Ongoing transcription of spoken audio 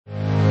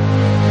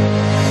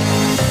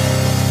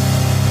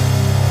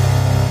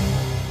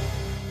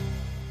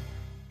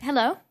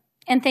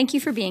and thank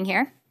you for being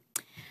here.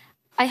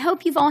 I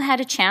hope you've all had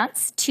a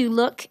chance to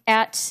look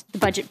at the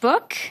budget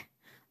book.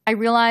 I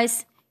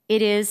realize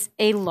it is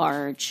a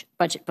large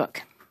budget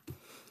book.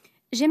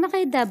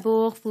 J'aimerais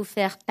d'abord vous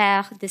faire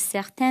part de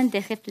certaines des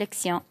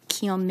réflexions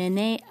qui ont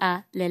mené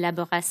à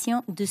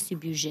l'élaboration de ce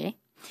budget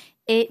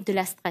et de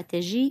la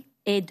stratégie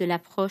et de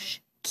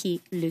l'approche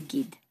qui le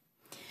guide.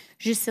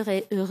 Je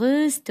serai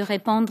heureuse de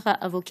répondre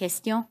à vos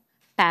questions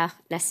par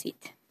la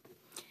suite.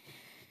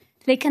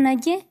 Les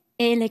Canadiens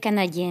et les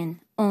Canadiennes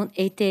ont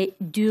été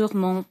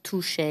durement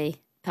touchés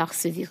par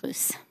ce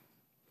virus.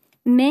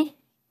 Mais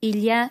il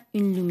y a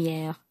une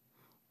lumière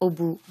au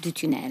bout du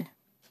tunnel.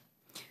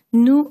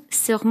 Nous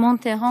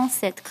surmonterons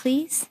cette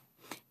crise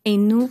et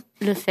nous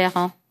le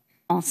ferons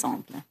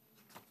ensemble.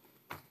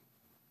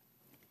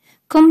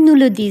 Comme nous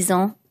le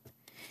disons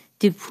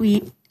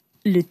depuis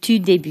le tout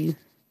début,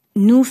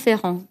 nous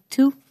ferons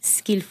tout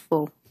ce qu'il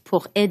faut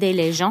pour aider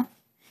les gens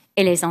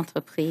et les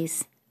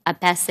entreprises à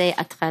passer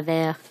à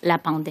travers la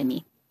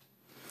pandémie.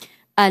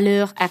 À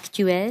l'heure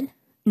actuelle,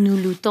 nous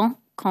luttons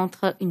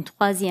contre une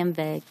troisième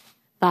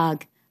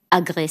vague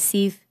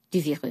agressive du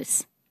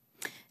virus.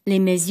 Les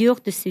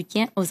mesures de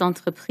soutien aux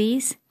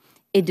entreprises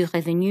et de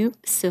revenus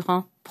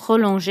seront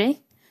prolongées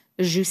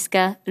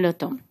jusqu'à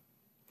l'automne.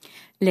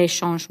 Les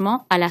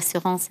changements à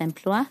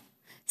l'assurance-emploi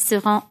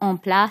seront en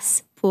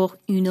place pour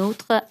une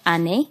autre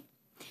année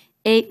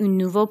et un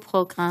nouveau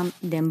programme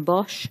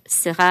d'embauche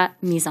sera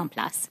mis en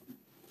place.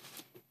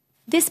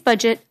 This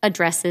budget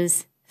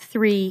addresses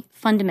three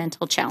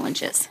fundamental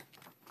challenges.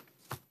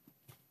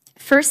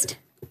 First,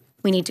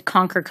 we need to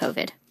conquer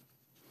COVID.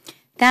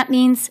 That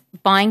means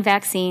buying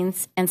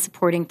vaccines and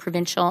supporting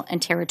provincial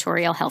and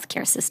territorial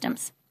healthcare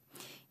systems.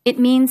 It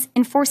means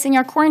enforcing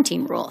our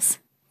quarantine rules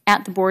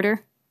at the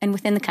border and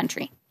within the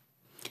country.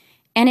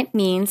 And it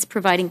means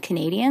providing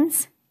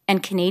Canadians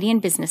and Canadian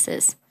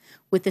businesses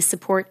with the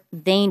support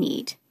they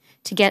need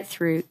to get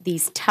through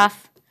these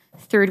tough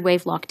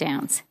third-wave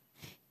lockdowns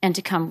and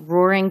to come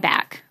roaring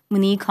back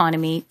when the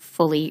economy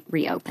fully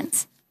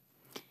reopens.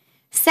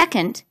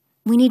 Second,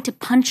 we need to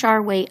punch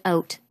our way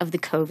out of the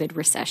COVID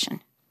recession.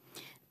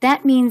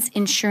 That means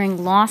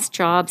ensuring lost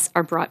jobs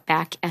are brought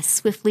back as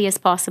swiftly as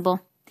possible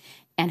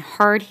and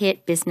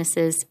hard-hit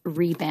businesses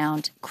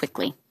rebound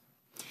quickly.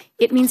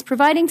 It means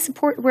providing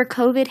support where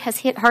COVID has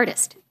hit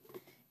hardest,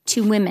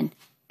 to women,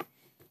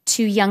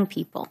 to young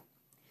people,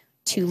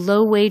 to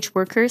low-wage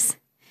workers,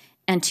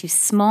 and to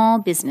small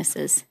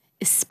businesses,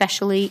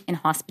 especially in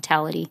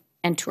hospitality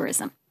and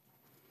tourism.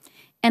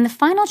 And the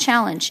final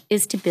challenge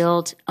is to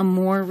build a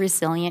more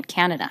resilient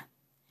Canada,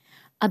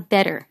 a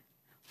better,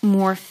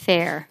 more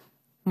fair,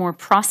 more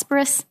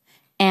prosperous,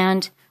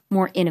 and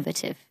more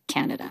innovative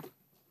Canada.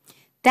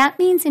 That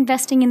means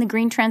investing in the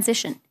green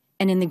transition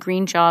and in the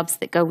green jobs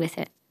that go with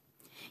it,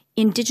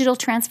 in digital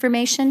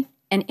transformation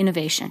and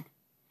innovation,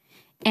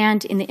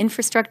 and in the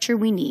infrastructure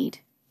we need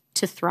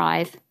to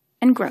thrive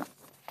and grow.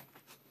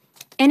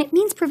 And it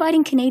means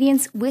providing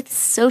Canadians with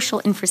social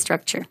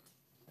infrastructure,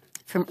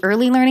 from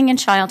early learning and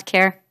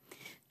childcare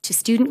to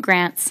student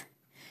grants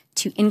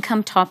to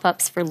income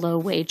top-ups for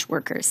low-wage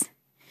workers,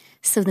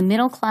 so the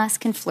middle class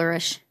can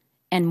flourish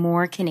and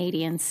more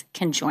Canadians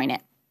can join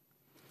it.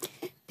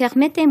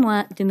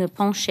 Permettez-moi de me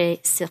pencher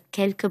sur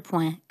quelques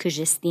points que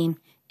j'estime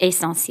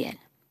essentiels.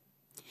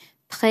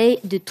 Près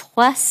de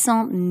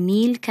 300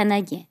 000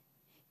 Canadiens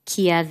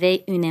qui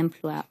avaient un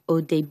emploi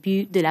au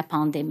début de la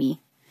pandémie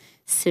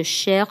se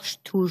cherchent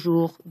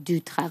toujours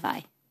du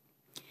travail.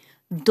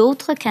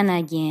 D'autres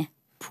Canadiens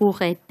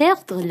pourraient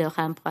perdre leur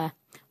emploi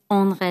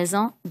en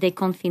raison des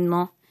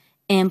confinements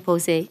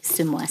imposés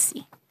ce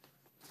mois-ci.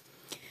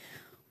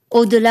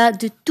 Au-delà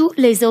de toutes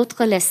les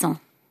autres leçons,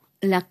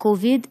 la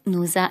COVID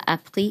nous a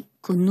appris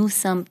que nous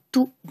sommes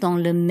tous dans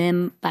le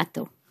même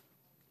bateau.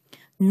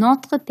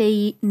 Notre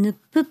pays ne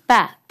peut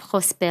pas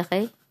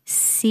prospérer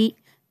si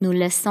nous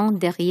laissons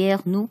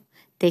derrière nous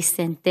des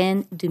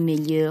centaines de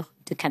milliers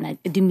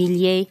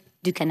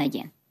de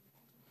Canadiens.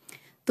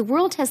 The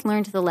world has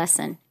learned the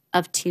lesson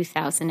of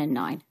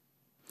 2009,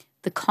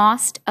 the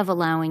cost of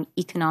allowing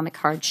economic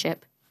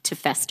hardship to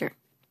fester.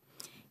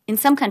 In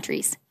some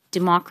countries,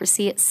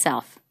 democracy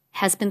itself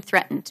has been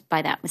threatened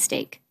by that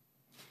mistake.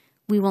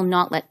 We will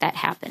not let that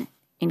happen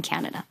in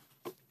Canada.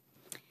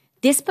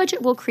 This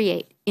budget will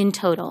create, in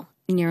total,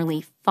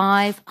 nearly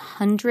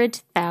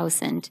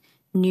 500,000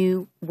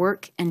 new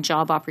work and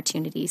job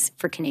opportunities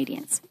for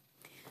Canadians.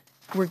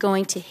 We're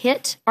going to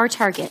hit our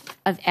target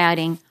of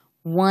adding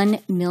 1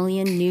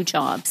 million new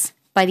jobs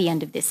by the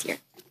end of this year.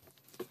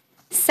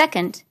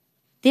 Second,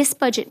 this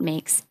budget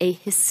makes a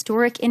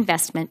historic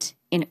investment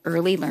in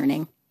early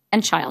learning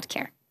and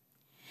childcare.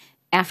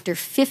 After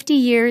 50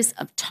 years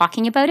of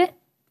talking about it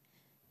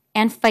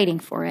and fighting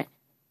for it,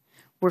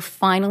 we're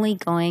finally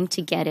going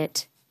to get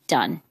it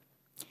done.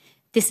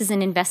 This is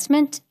an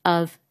investment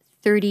of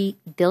 $30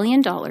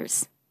 billion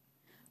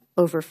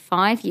over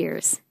 5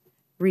 years,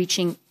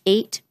 reaching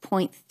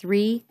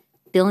 $8.3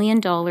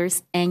 billion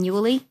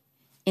annually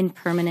in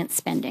permanent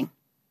spending.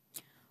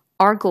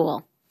 Our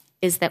goal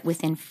is that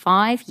within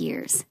 5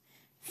 years,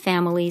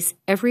 families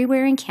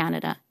everywhere in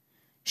Canada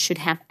should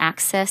have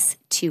access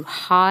to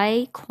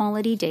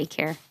high-quality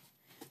daycare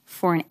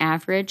for an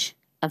average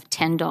of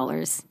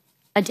 $10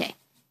 a day.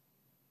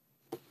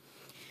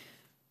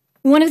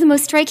 One of the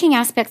most striking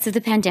aspects of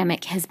the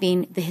pandemic has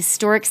been the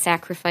historic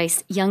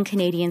sacrifice young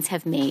Canadians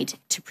have made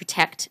to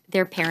protect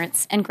their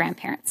parents and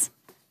grandparents.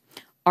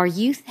 Our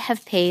youth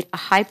have paid a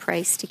high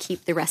price to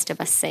keep the rest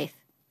of us safe.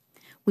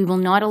 We will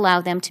not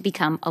allow them to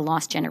become a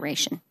lost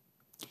generation.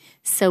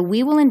 So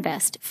we will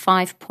invest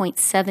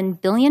 $5.7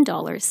 billion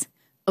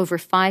over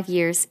 5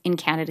 years in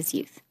Canada's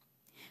youth.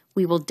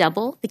 We will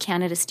double the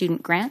Canada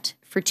Student Grant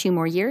for 2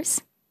 more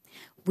years.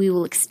 We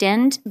will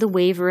extend the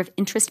waiver of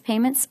interest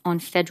payments on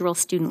federal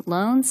student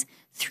loans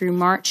through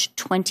March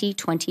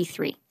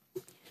 2023.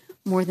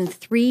 More than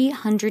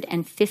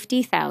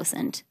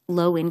 350,000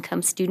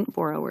 low-income student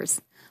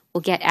borrowers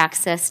will get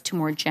access to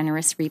more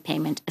generous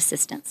repayment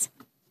assistance.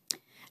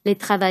 Les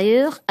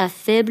travailleurs à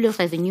faible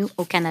revenu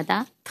au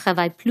Canada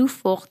travaillent plus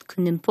fort que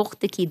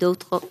n'importe qui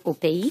d'autre au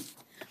pays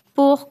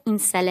pour un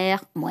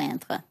salaire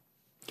moindre.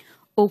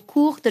 Au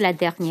cours de la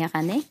dernière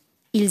année,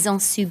 ils ont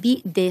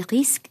subi des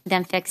risques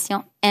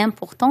d'infection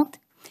importants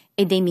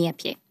et des mis à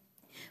pied.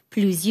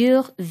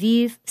 Plusieurs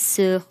vivent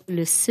sur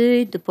le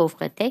seuil de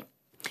pauvreté,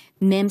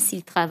 même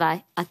s'ils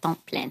travaillent à temps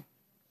plein.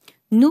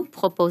 Nous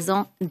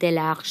proposons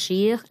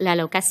d'élargir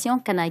l'allocation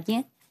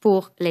canadienne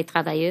pour les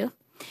travailleurs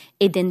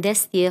et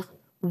d'investir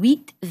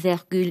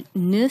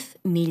 8,9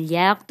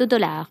 milliards de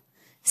dollars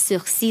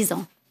sur 6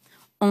 ans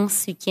en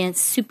soutien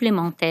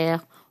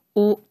supplémentaire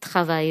aux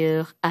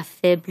travailleurs à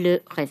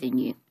faible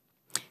revenu,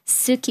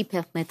 ce qui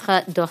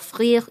permettra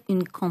d'offrir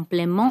un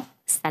complément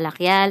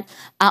salarial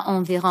à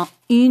environ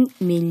 1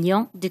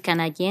 million de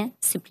Canadiens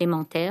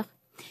supplémentaires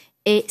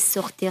et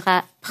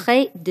sortira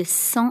près de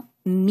 100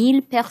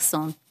 000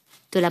 personnes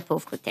de la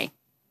pauvreté.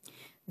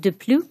 De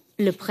plus,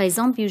 le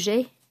présent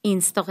budget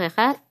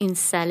instaurera un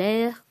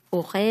salaire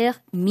horaire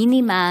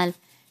minimal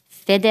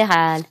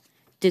fédéral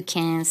de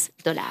 $15.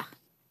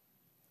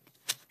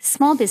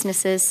 Small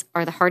businesses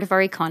are the heart of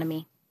our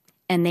economy,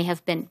 and they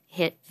have been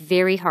hit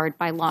very hard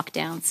by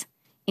lockdowns,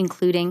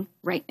 including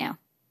right now.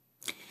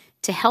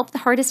 To help the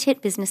hardest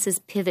hit businesses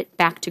pivot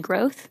back to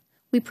growth,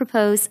 we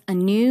propose a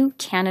new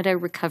Canada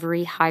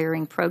Recovery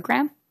Hiring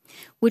Program,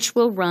 which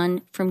will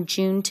run from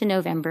June to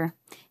November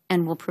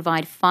and will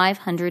provide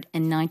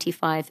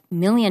 $595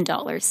 million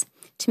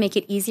to make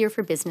it easier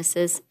for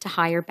businesses to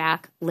hire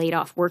back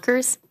laid-off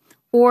workers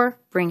or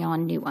bring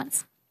on new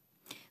ones.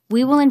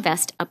 We will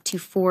invest up to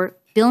 $4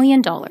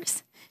 billion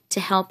to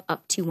help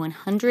up to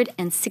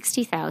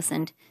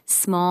 160,000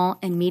 small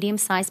and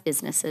medium-sized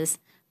businesses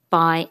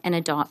buy and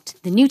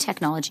adopt the new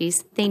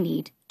technologies they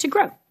need to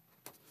grow.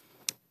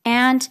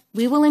 And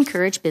we will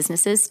encourage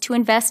businesses to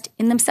invest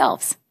in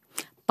themselves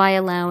by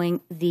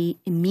allowing the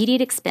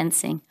immediate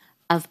expensing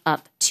of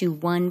up to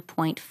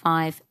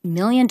 $1.5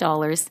 million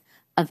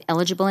of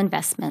eligible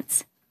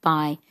investments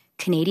by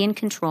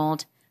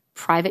Canadian-controlled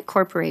private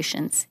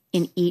corporations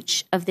in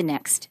each of the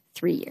next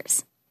 3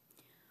 years.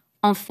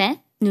 Enfin,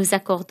 nous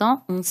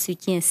accordons un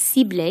soutien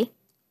ciblé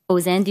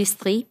aux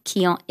industries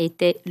qui ont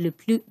été le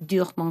plus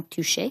durement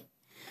touchées,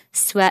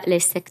 soit les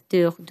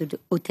secteurs de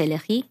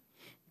l'hôtellerie,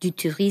 du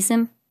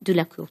tourisme, de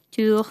la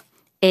culture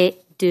et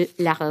de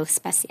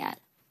l'aérospatiale.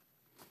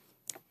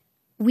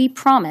 We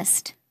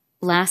promised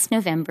last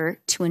November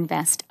to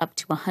invest up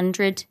to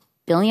 $100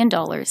 billion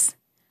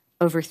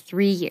over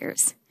 3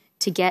 years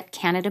to get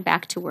Canada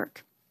back to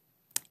work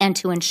and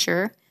to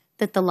ensure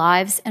that the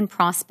lives and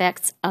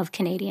prospects of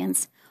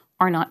Canadians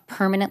are not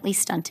permanently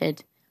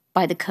stunted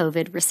by the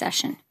COVID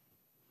recession.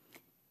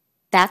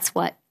 That's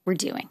what we're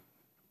doing.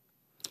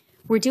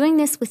 We're doing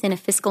this within a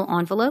fiscal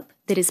envelope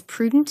that is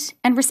prudent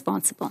and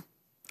responsible,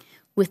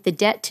 with the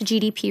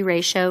debt-to-GDP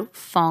ratio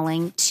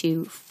falling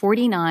to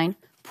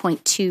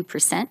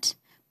 49.2%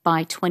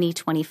 by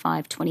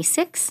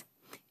 2025-26,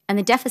 and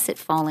the deficit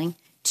falling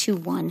to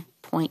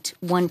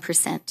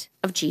 1.1%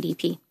 of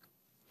GDP.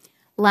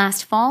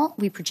 Last fall,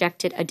 we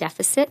projected a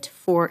deficit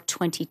for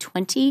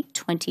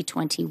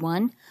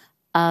 2020-2021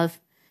 of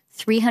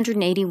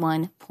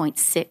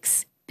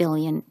 $381.6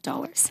 billion.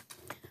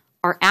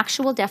 Our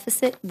actual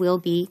deficit will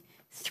be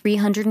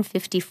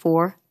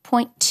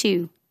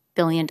 $354.2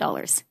 billion,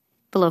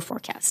 below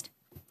forecast.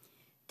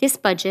 This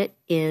budget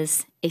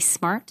is a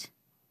smart,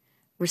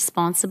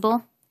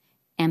 responsible,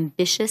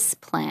 ambitious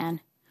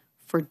plan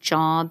for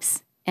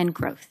jobs and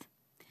growth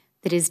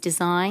that is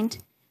designed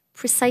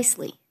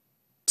precisely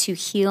to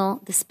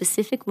heal the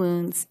specific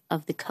wounds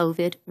of the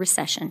COVID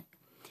recession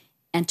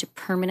and to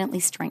permanently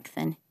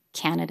strengthen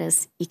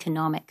Canada's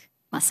economic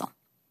muscle.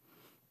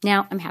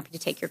 Now, I'm happy to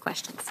take your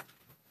questions.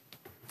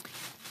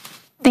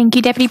 Thank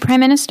you, Deputy Prime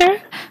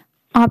Minister.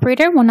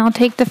 Operator will now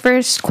take the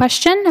first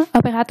question.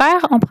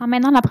 Opérateur, on prend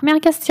maintenant la première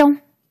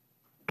question.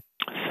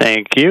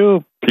 Thank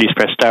you. Please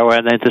press star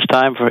one at this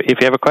time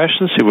if you have a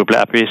question. S'il vous plaît,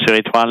 appuyez sur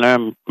étoile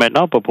 1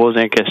 maintenant pour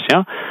poser une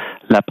question.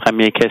 La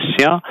première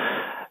question.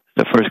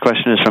 The first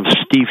question is from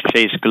Steve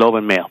Chase, Globe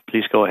and Mail.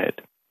 Please go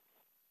ahead.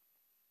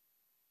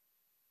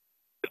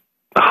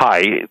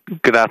 Hi,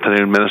 good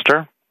afternoon,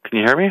 Minister. Can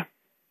you hear me?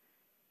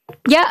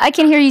 Yeah, I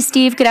can hear you,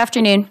 Steve. Good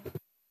afternoon.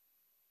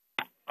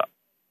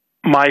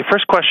 My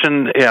first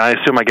question, I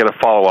assume I get a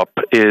follow-up,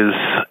 is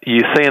you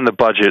say in the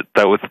budget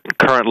that with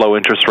current low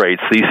interest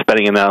rates, these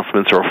spending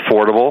announcements are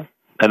affordable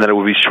and that it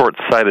would be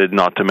short-sighted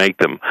not to make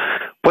them.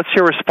 What's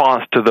your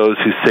response to those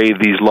who say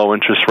these low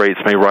interest rates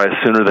may rise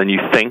sooner than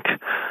you think,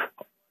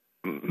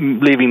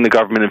 leaving the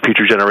government and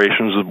future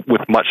generations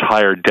with much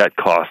higher debt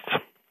costs?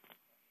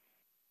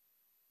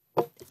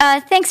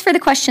 Thanks for the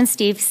question,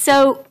 Steve.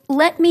 So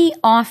let me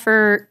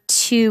offer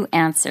two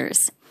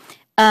answers.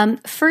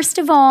 First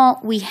of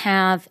all, we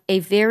have a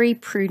very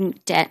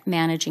prudent debt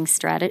management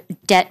strategy,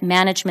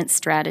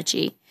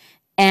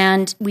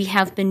 and we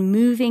have been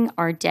moving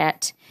our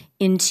debt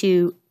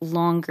into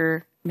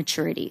longer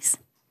maturities.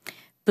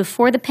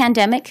 Before the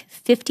pandemic,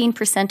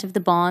 15% of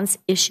the bonds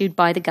issued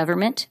by the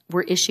government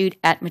were issued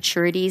at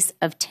maturities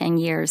of 10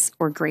 years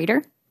or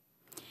greater.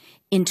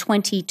 In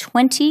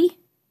 2020,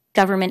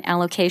 government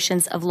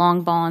allocations of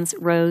long bonds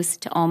rose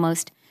to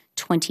almost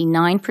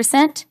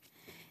 29%.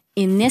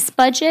 In this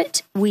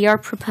budget, we are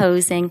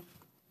proposing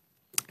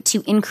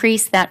to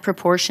increase that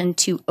proportion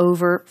to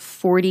over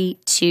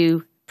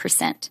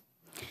 42%.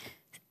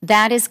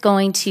 That is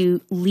going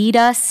to lead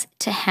us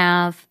to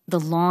have the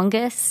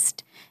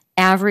longest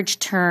average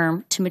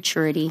term to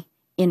maturity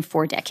in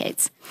 4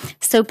 decades.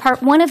 So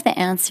part one of the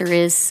answer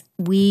is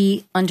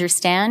we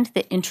understand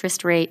that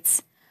interest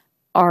rates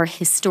are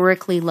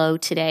historically low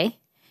today,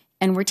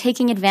 and we're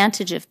taking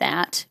advantage of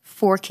that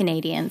for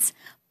Canadians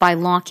by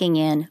locking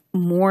in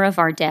more of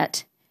our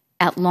debt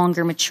at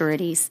longer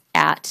maturities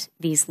at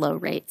these low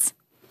rates.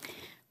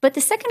 But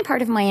the second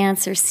part of my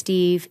answer,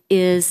 Steve,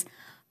 is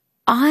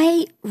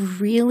I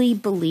really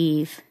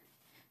believe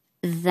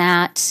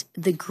that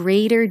the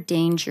greater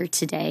danger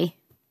today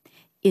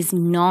is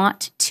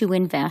not to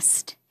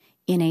invest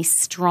in a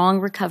strong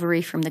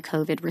recovery from the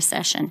COVID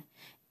recession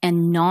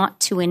and not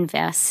to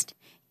invest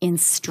in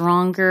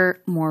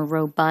stronger, more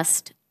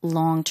robust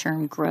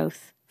long-term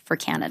growth for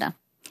Canada.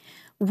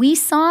 We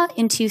saw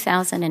in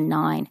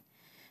 2009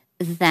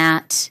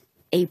 that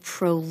a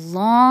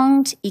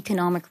prolonged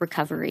economic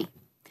recovery,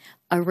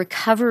 a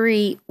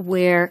recovery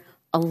where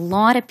a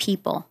lot of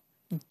people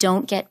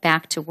don't get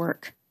back to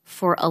work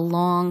for a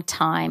long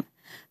time,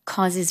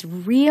 causes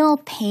real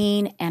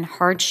pain and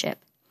hardship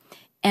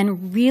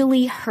and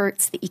really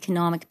hurts the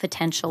economic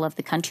potential of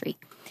the country.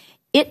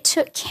 It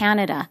took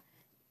Canada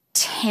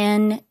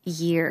 10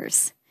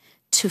 years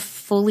to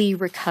fully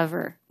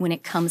recover when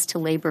it comes to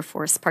labor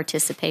force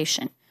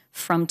participation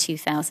from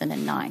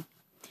 2009.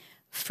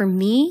 For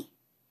me,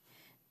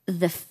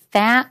 the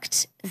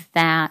fact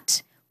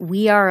that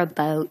we are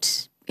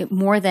about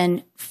more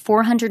than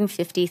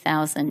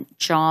 450,000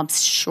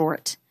 jobs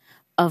short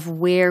of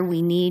where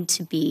we need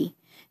to be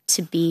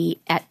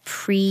at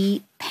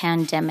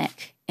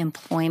pre-pandemic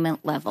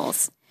employment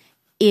levels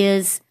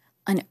is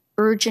an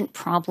urgent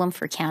problem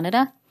for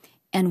Canada,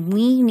 and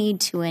we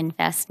need to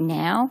invest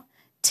now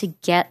to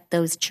get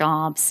those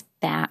jobs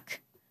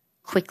back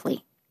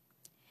quickly.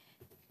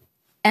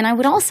 And I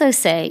would also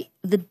say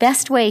the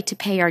best way to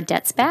pay our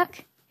debts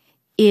back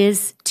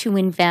is to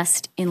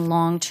invest in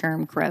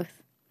long-term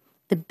growth.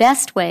 The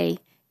best way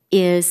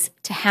is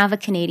to have a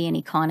Canadian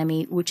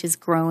economy which is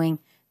growing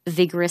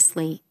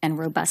vigorously and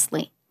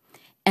robustly.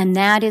 And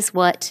that is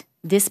what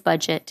this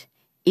budget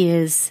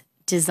is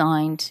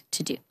designed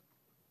to do.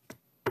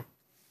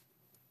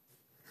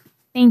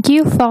 Thank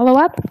you. Follow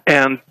up?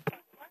 And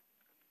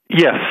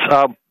yes,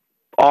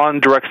 on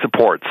direct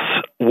supports,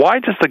 why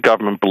does the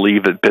government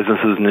believe that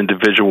businesses and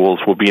individuals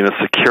will be in a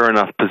secure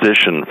enough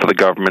position for the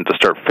government to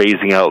start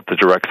phasing out the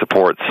direct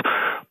supports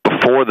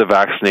before the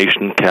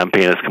vaccination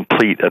campaign is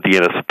complete at the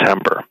end of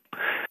September?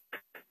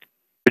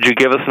 Could you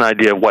give us an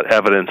idea of what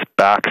evidence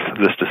backs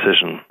this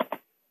decision?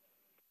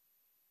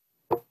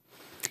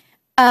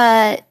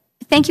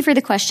 Thank you for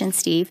the question,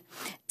 Steve.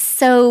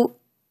 So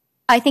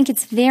I think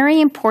it's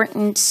very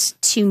important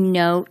to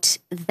note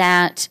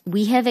that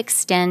we have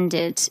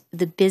extended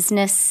the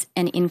business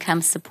and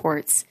income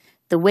supports,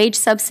 the wage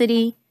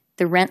subsidy,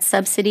 the rent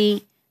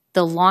subsidy,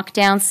 the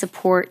lockdown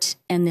support,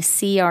 and the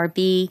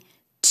CRB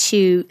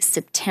to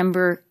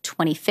September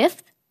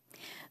 25th.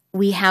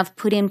 We have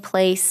put in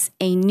place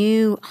a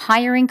new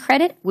hiring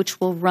credit,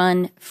 which will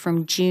run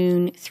from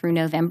June through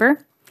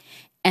November.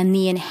 And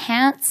the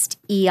enhanced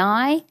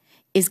EI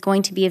is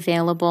going to be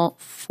available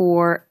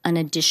for an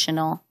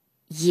additional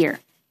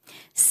year.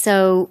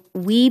 So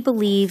we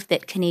believe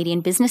that Canadian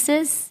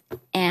businesses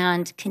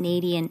and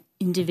Canadian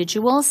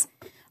individuals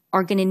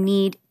are going to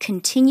need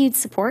continued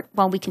support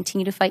while we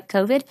continue to fight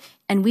COVID,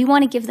 and we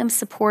want to give them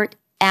support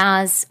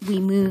as we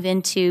move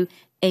into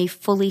a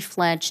fully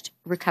fledged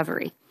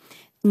recovery.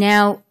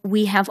 Now,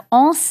 we are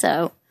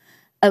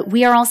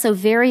also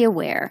very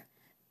aware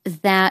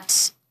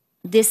that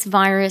this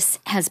virus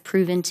has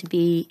proven to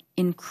be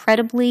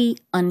incredibly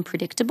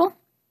unpredictable,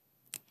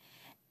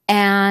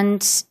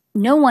 and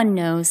no one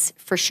knows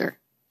for sure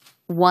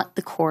what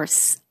the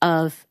course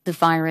of the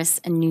virus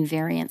and new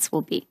variants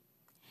will be.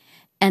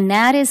 And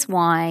that is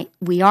why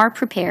we are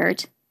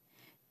prepared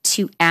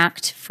to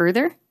act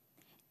further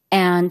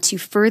and to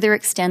further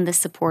extend the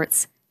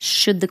supports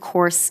should the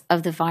course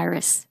of the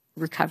virus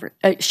require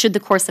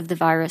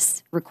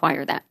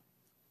that.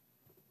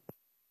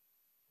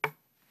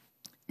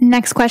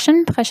 Next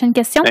question. Prochaine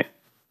question.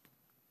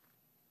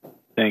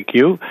 Thank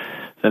you.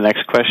 The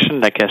next question,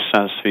 la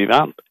question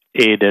suivante,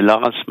 est de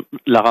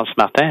Laurence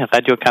Martin,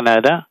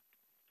 Radio-Canada.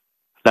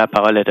 La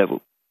parole est à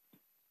vous.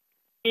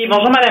 Oui,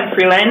 bonjour, Mme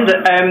Freeland.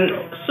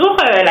 Sur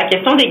la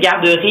question des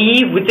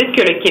garderies, vous dites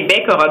que le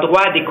Québec aura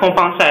droit à des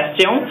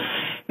compensations,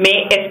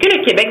 mais est-ce que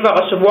le Québec va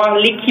recevoir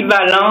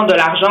l'équivalent de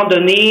l'argent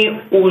donné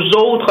aux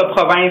autres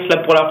provinces là,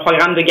 pour leur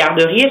programme de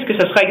garderie? Est-ce que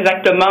ce sera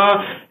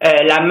exactement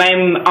la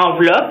même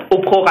enveloppe, au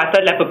prorata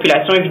de la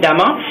population,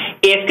 évidemment?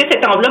 Et est-ce que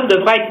cette enveloppe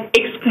devra être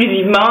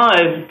exclusivement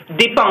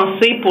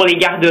dépensée pour les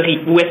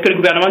garderies? Ou est-ce que le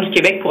gouvernement du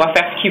Québec pourra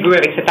faire ce qu'il veut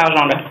avec cet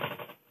argent-là?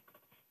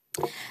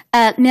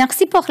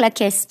 Merci pour la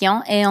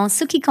question. Et en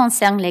ce qui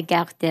concerne les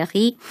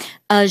garderies,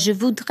 je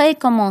voudrais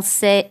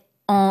commencer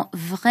en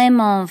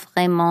vraiment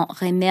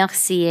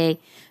remercier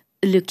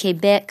le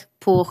Québec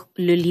pour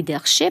le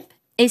leadership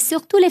et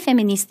surtout les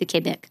féministes du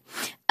Québec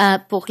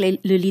pour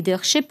le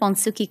leadership en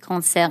ce qui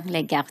concerne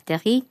les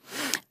garderies.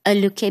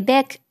 Le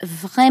Québec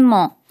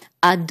vraiment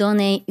a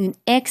donné un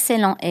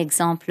excellent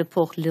exemple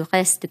pour le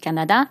reste du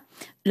Canada.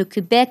 Le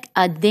Québec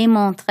a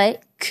démontré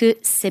que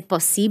c'est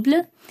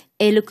possible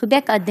et le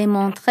Québec a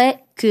démontré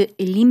que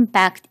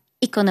l'impact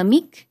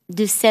économique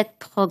de ce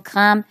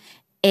programme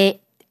est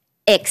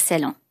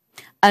excellent.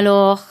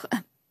 Alors,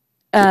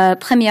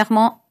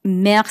 premièrement,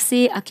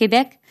 merci à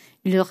Québec.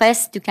 Le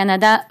reste du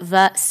Canada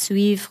va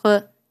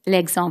suivre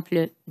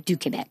l'exemple du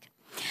Québec.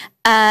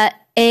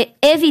 Et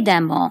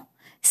évidemment,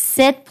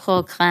 ce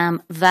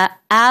programme va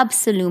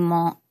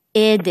absolument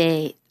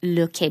aider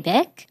le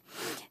Québec.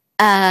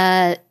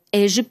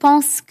 Et je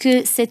pense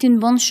que c'est une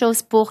bonne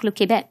chose pour le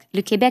Québec.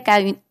 Le Québec a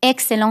un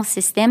excellent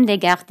système de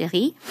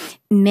garderies,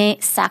 mais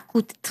ça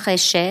coûte très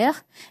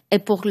cher. Et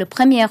pour la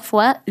première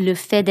fois, le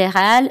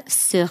fédéral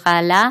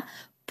sera là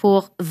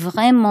pour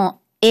vraiment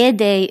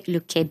aider le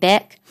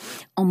Québec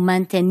à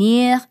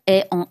maintenir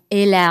et à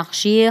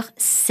élargir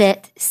ce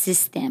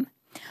système.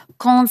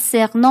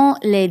 Concernant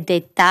les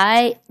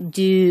détails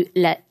de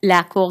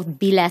l'accord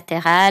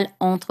bilatéral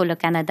entre le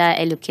Canada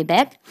et le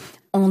Québec,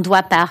 on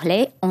doit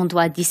parler, on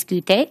doit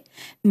discuter,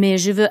 mais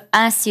je veux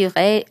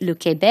assurer le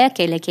Québec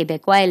et les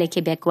Québécois et les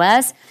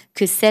Québécoises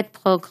que ce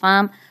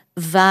programme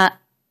va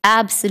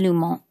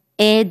absolument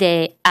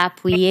aider,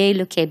 appuyer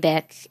le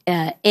Québec,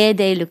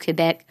 aider le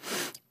Québec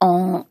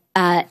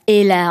à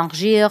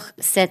élargir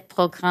ce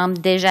programme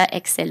déjà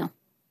excellent.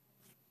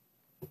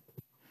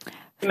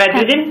 Ma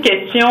deuxième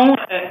question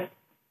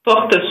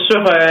porte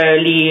sur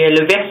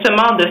le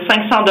versement de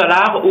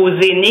 $500 aux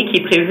aînés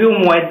qui est prévu au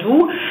mois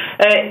d'août.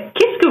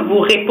 Qu'est-ce que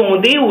vous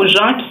répondez aux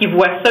gens qui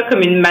voient ça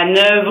comme une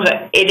manœuvre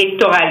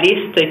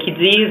électoraliste, qui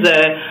disent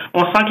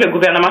on sent que le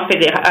gouvernement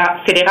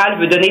fédéral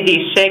veut donner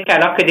des chèques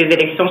alors que des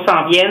élections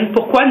s'en viennent?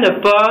 Pourquoi ne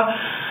pas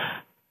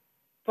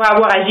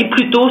avoir agi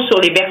plus tôt sur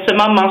les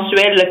versements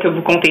mensuels là, que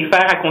vous comptez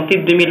faire à compter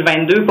de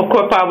 2022?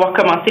 Pourquoi pas avoir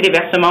commencé les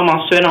versements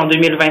mensuels en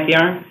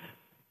 2021?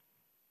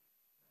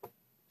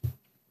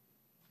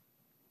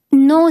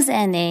 Nos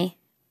aînés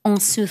ont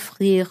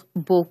souffert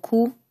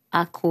beaucoup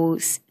à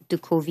cause de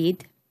COVID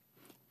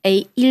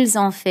et ils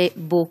ont fait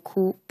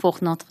beaucoup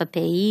pour notre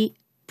pays,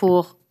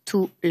 pour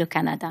tout le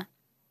Canada.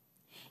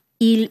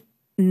 Ils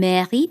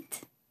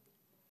méritent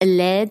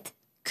l'aide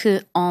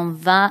qu'on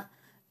va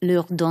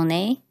leur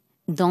donner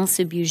dans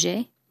ce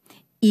budget.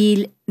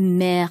 Ils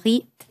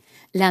méritent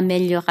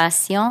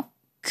l'amélioration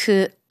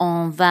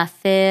qu'on va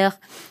faire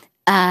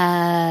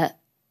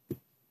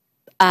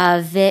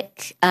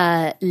avec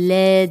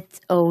l'aide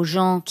aux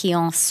gens qui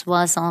ont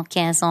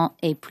 75 ans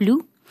et plus.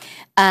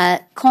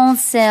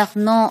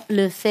 Concernant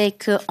le fait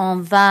qu'on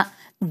va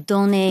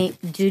donner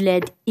de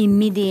l'aide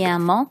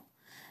immédiatement,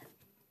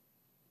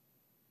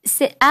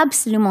 c'est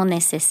absolument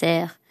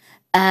nécessaire.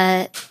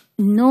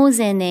 Nos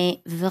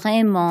aînés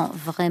vraiment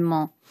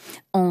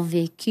ont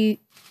vécu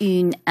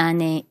une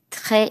année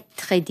très,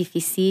 très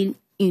difficile,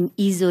 un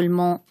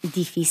isolement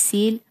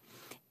difficile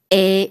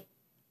et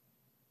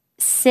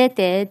cette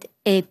aide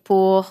est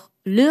pour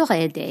leur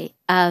aider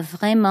à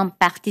vraiment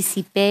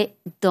participer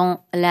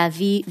dans la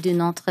vie de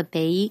notre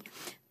pays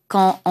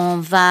quand on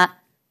va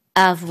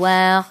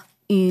avoir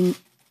une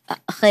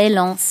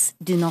relance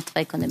de notre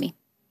économie.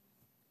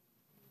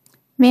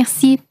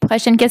 Merci.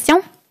 Prochaine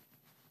question.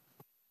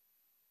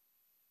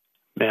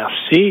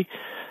 Merci.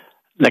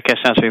 La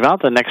question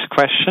suivante, the next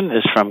question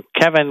is from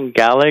Kevin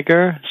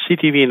Gallagher,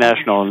 CTV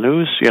National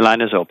News. Your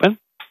line is open.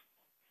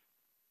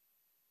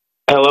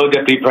 Hello,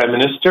 Deputy Prime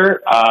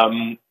Minister.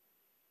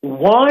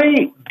 Why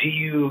do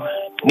you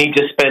need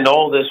to spend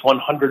all this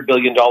 $100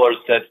 billion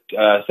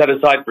set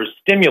aside for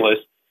stimulus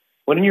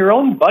when in your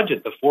own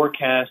budget the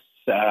forecast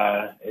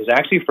is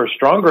actually for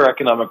stronger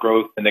economic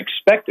growth than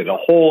expected, a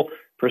whole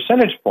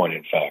percentage point,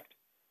 in fact?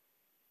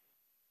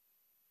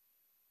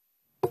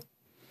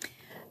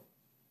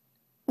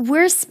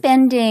 We're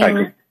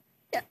spending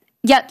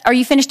Yeah, are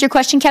you finished your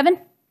question, Kevin?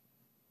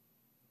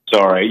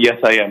 Sorry. Yes,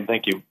 I am.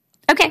 Thank you.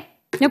 Okay,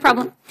 no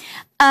problem.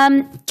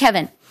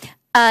 Kevin,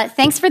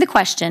 thanks for the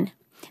question.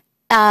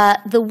 The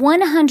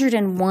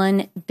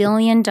 $101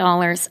 billion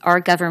our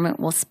government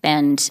will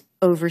spend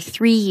over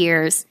 3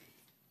 years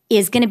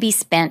is going to be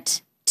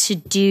spent to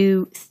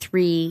do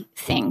 3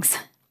 things.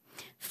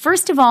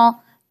 First of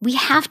all, we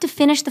have to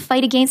finish the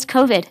fight against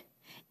COVID,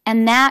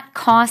 and that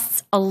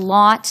costs a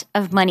lot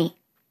of money.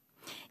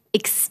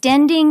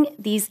 Extending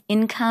these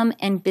income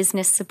and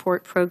business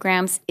support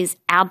programs is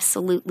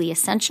absolutely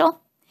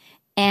essential,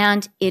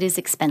 and it is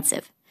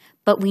expensive.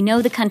 But we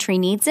know the country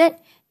needs it,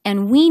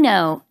 and we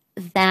know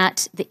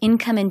that the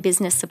income and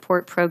business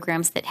support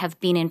programs that have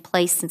been in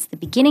place since the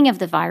beginning of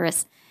the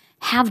virus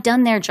have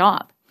done their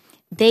job.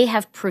 They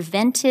have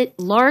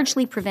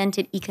largely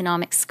prevented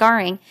economic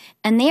scarring,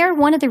 and they are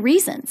one of the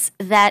reasons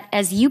that,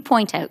 as you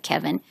point out,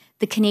 Kevin,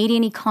 the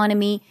Canadian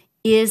economy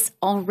is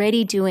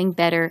already doing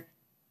better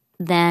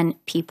than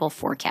people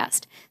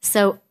forecast.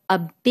 So a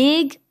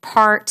big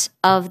part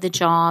of the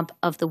job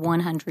of the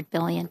 $100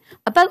 billion,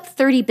 about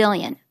 $30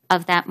 billion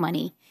of that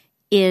money,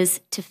 is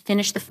to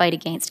finish the fight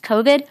against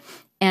COVID.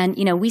 And,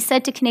 we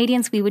said to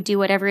Canadians we would do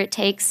whatever it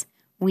takes.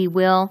 We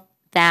will.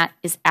 That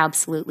is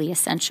absolutely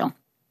essential.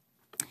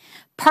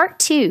 Part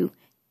 2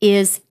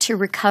 is to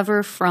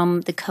recover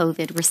from the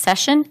COVID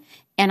recession,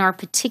 and our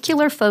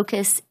particular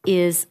focus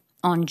is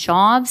on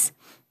jobs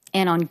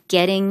and on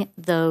getting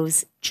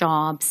those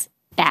jobs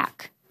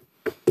back.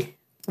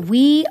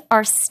 We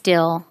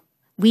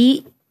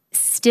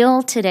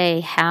still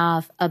today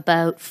have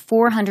about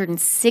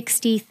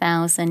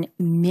 460,000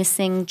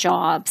 missing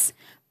jobs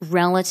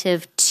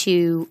relative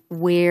to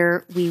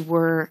where we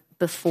were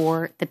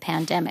before the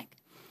pandemic.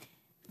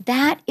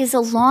 That is a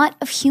lot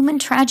of human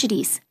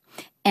tragedies,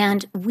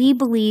 and we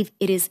believe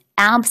it is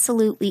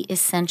absolutely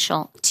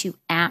essential to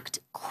act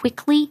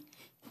quickly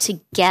to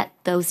get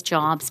those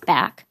jobs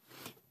back.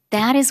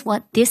 That is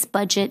what this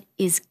budget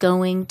is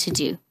going to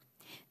do.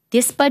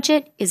 This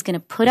budget is going to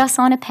put us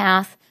on a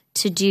path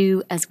to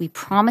do as we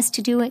promised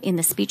to do it in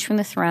the speech from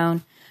the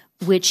throne,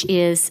 which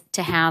is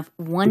to have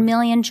 1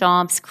 million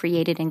jobs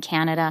created in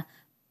Canada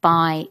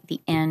by the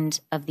end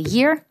of the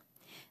year.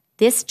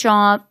 This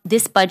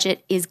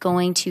budget is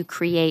going to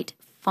create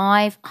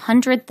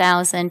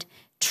 500,000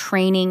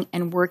 training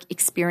and work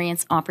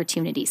experience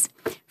opportunities.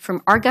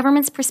 From our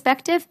government's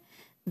perspective,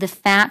 the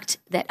fact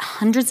that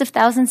hundreds of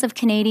thousands of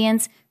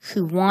Canadians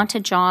who want a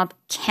job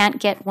can't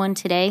get one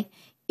today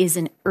is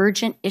an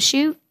urgent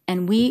issue,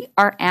 and we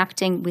are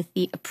acting with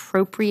the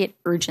appropriate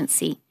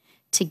urgency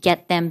to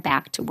get them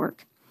back to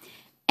work.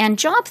 And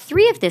job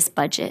 3 of this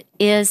budget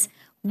is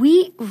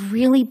we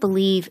really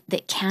believe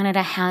that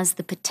Canada has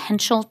the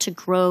potential to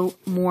grow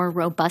more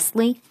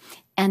robustly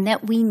and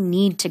that we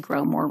need to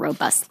grow more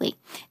robustly.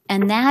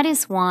 And that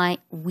is why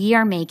we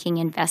are making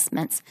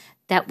investments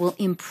that will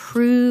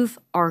improve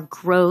our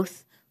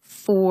growth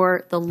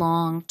for the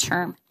long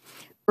term.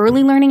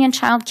 Early learning and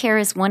childcare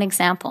is one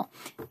example.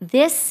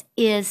 This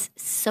is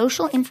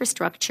social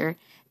infrastructure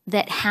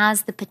that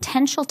has the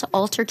potential to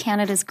alter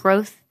Canada's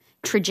growth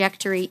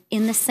trajectory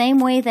in the same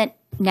way that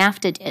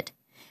NAFTA did.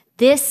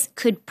 This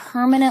could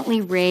permanently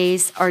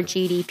raise our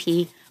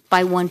GDP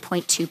by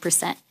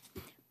 1.2%.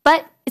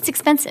 But it's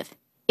expensive.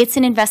 It's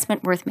an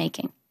investment worth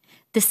making.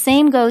 The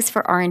same goes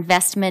for our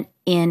investment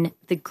in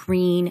the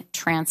green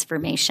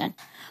transformation.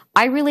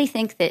 I really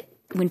think that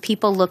when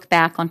people look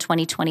back on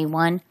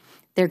 2021,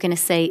 they're going to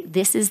say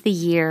this is the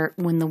year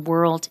when the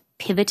world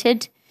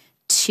pivoted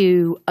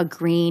to a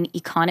green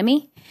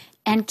economy,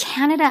 and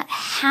Canada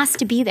has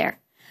to be there.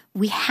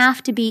 We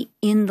have to be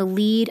in the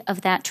lead of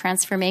that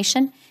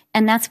transformation,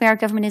 and that's where our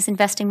government is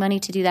investing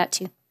money to do that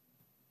too.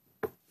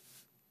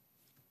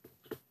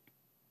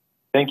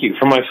 Thank you.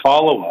 For my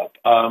follow-up,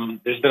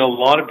 there's been a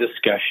lot of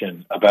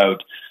discussion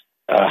about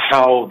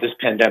how this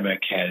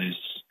pandemic has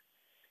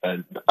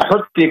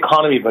hurt the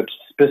economy, but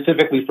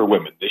specifically for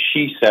women, the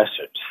she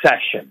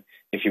session,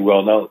 if you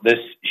will. Now, this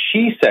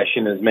she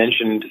session is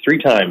mentioned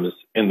 3 times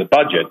in the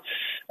budget,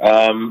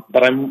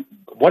 but I'm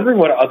wondering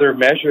what other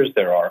measures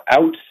there are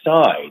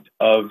outside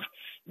of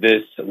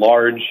this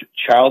large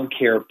child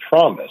care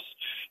promise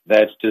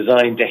that's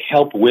designed to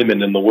help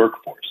women in the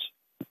workforce.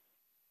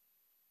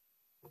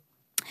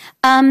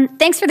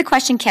 Thanks for the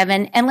question,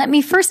 Kevin. And let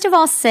me first of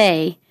all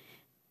say,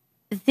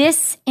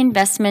 this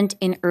investment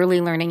in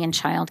early learning and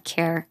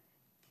childcare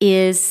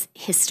is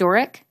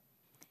historic.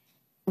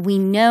 We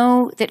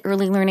know that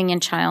early learning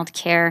and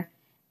childcare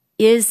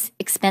is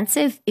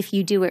expensive if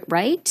you do it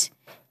right,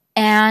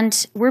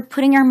 and we're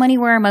putting our money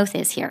where our mouth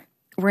is here.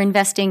 We're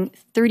investing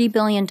 $30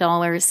 billion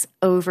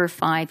over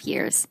 5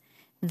 years.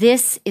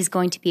 This is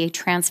going to be a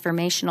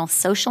transformational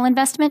social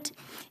investment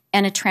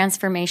and a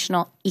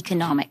transformational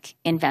economic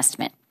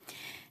investment.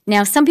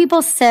 Now, some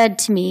people said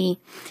to me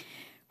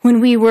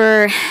when we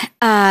were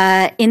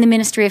in the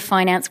Ministry of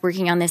Finance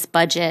working on this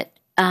budget,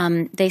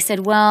 they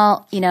said,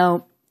 well,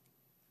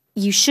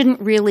 you shouldn't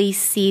really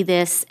see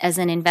this as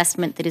an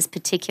investment that is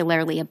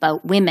particularly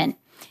about women.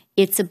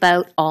 It's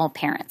about all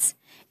parents.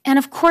 And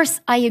of course,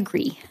 I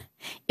agree.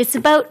 It's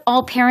about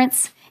all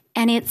parents,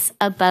 and it's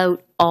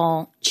about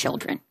all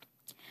children.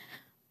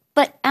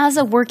 But as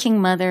a working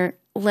mother,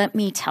 let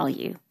me tell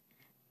you,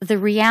 the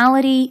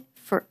reality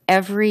for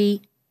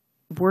every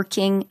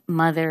working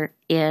mother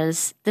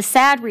is the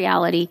sad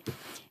reality.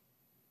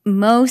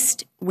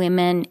 Most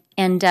women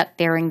end up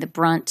bearing the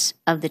brunt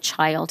of the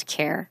child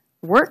care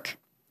work.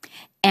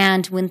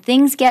 And when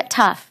things get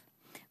tough,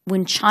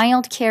 when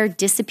child care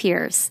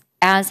disappears,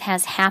 as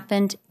has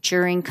happened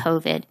during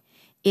COVID,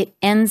 it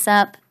ends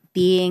up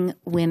being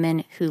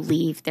women who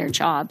leave their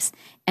jobs.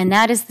 And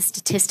that is the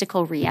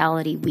statistical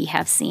reality we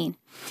have seen.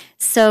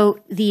 So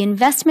the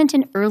investment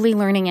in early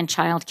learning and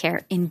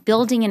childcare, in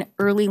building an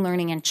early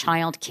learning and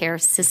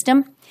childcare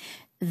system,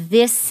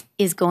 this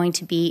is going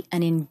to be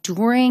an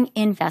enduring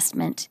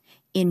investment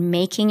in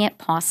making it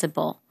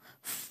possible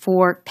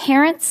for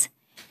parents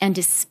and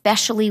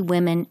especially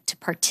women to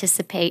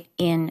participate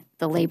in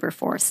the labor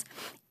force.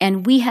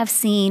 And we have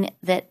seen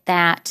that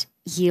that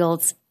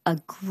yields a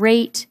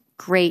great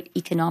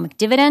economic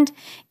dividend,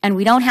 and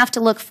we don't have to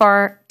look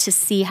far to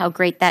see how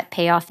great that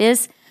payoff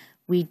is.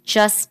 We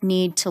just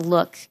need to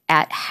look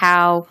at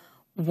how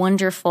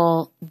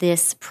wonderful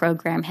this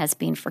program has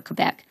been for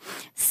Quebec.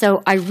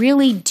 So I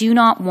really do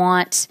not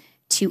want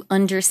to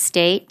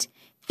understate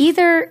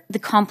either the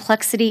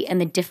complexity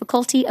and the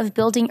difficulty of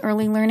building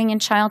early learning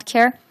and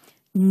childcare,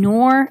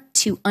 nor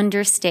to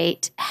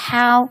understate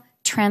how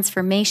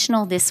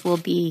transformational this will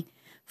be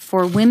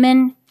for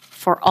women,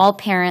 for all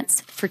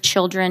parents, for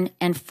children,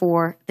 and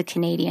for the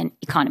Canadian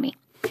economy.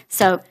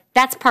 So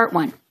that's part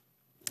one.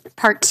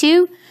 Part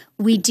two,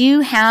 we do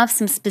have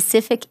some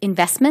specific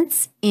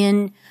investments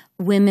in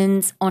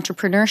women's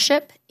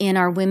entrepreneurship, in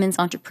our women's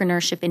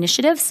entrepreneurship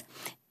initiatives,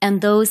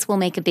 and those will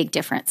make a big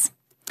difference.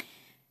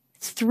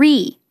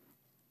 Three,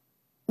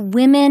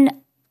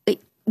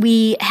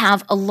 we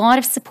have a lot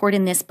of support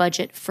in this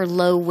budget for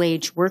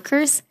low-wage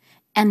workers,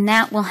 and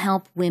that will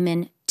help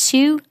women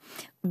too.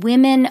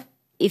 Women,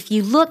 if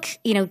you look,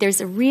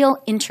 there's a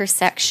real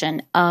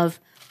intersection of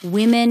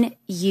women,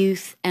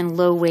 youth, and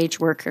low-wage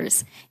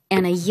workers.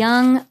 And a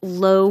young,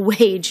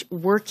 low-wage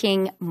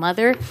working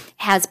mother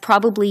has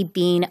probably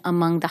been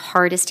among the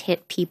hardest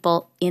hit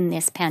people in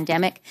this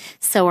pandemic.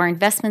 So our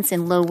investments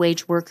in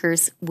low-wage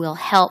workers will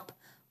help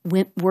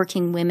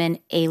working women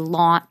a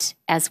lot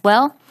as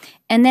well.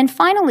 And then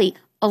finally,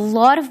 a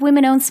lot of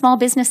women own small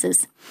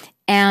businesses.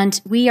 And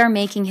we are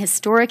making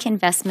historic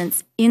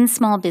investments in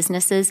small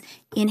businesses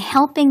in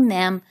helping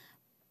them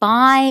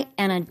buy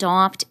and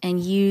adopt and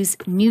use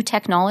new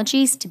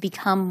technologies to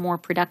become more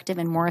productive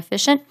and more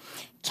efficient.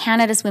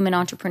 Canada's women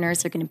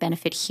entrepreneurs are going to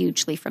benefit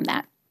hugely from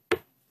that.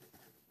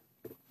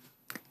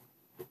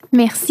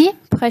 Merci.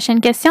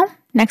 Prochaine question.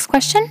 Next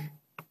question.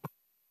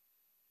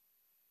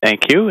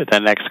 Thank you. The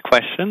next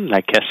question,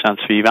 la question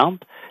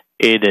suivante,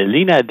 est de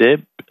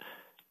l'INADIB.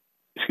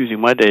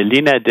 Excusez-moi, de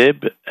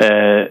l'INADIB,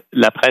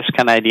 la presse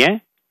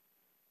canadienne.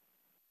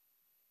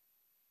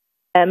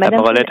 La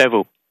parole est à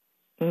vous.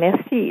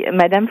 Merci.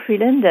 Madame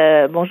Freeland,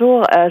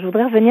 bonjour. Je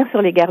voudrais revenir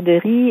sur les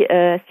garderies.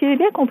 Si j'ai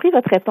bien compris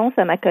votre réponse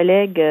à ma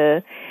collègue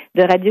de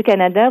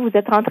Radio-Canada, vous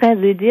êtes en train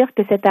de dire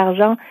que cet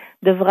argent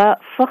devra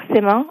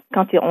forcément,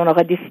 quand on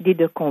aura décidé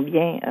de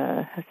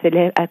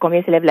à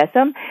combien s'élève la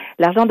somme,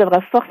 l'argent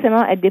devra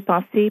forcément être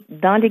dépensé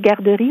dans les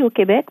garderies au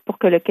Québec pour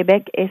que le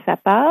Québec ait sa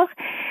part.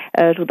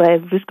 Je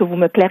voudrais juste que vous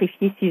me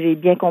clarifiez si j'ai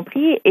bien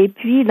compris. Et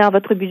puis, dans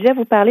votre budget,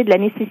 vous parlez de la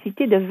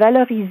nécessité de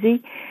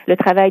valoriser le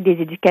travail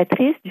des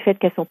éducatrices, du fait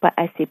qu'elles ne sont pas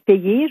assez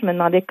payées. Je me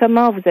demandais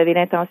comment vous avez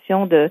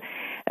l'intention de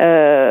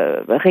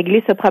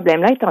régler ce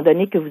problème-là, étant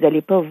donné que vous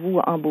n'allez pas, vous,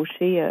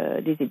 embaucher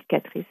des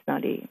éducatrices dans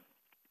les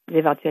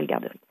éventuelles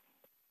garderies.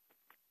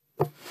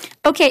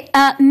 OK.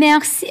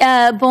 Merci.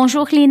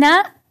 Bonjour,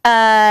 Lina.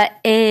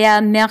 Et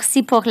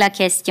merci pour la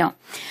question.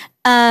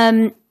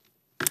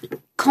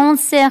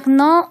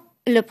 Concernant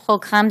le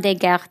programme des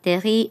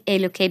garderies et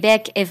le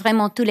Québec et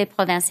vraiment tous les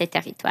provinces et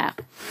territoires,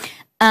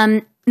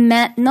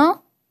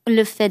 maintenant,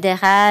 le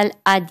fédéral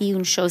a dit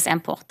une chose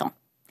importante.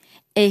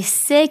 Et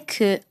c'est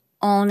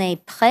qu'on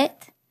est prêt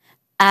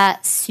à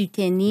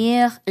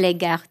soutenir les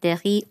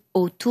garderies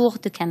autour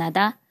du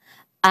Canada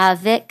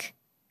avec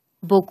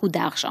beaucoup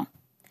d'argent.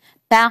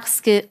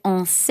 Parce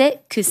qu'on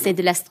sait que c'est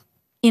de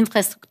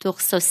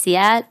l'infrastructure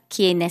sociale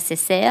qui est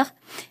nécessaire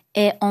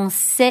et on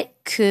sait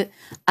que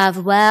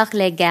avoir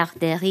les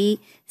garderies,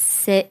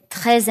 c'est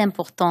très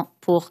important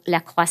pour la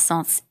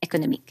croissance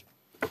économique.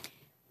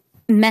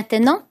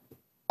 Maintenant,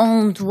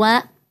 on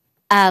doit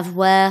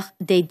avoir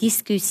des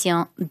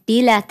discussions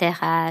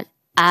bilatérales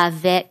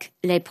avec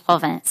les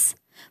provinces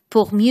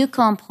pour mieux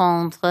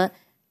comprendre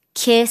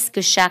qu'est-ce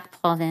que chaque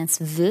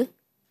province veut,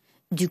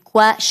 de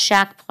quoi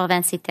chaque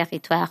province et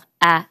territoire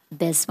a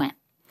besoin.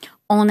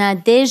 On a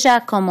déjà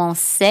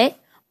commencé,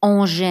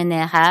 en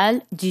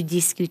général, de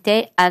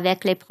discuter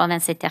avec les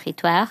provinces et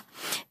territoires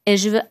et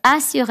je veux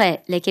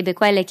assurer les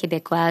Québécois et les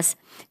Québécoises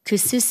que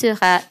ce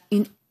sera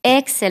un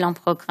excellent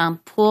programme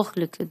pour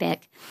le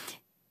Québec.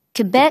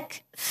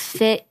 Québec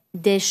fait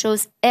des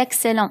choses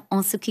excellentes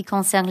en ce qui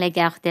concerne les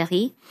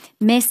garderies,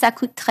 mais ça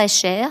coûte très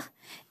cher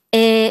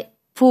et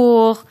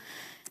pour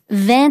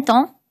 20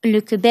 ans,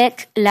 le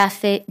Québec l'a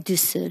fait tout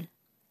seul.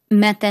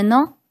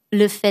 Maintenant,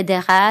 le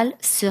fédéral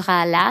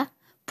sera là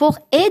pour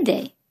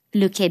aider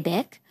le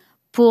Québec,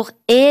 pour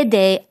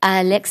aider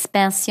à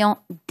l'expansion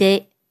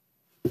des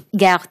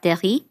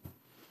garderies.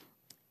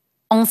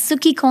 En ce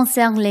qui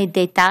concerne les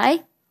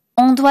détails,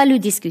 on doit le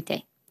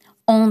discuter.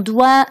 On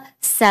doit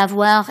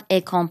savoir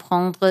et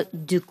comprendre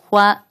de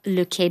quoi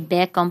le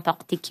Québec en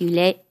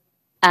particulier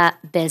a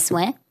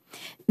besoin.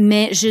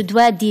 Mais je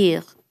dois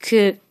dire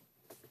que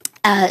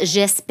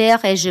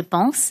j'espère et je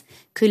pense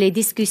que les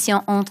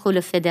discussions entre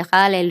le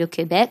fédéral et le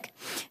Québec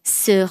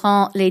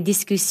seront les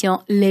discussions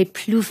les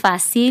plus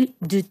faciles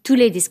de toutes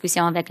les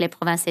discussions avec les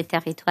provinces et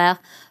territoires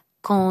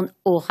qu'on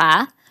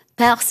aura,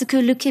 parce que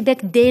le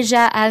Québec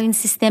déjà a un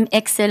système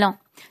excellent.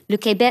 Le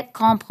Québec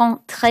comprend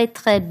très,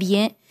 très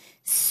bien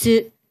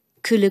ce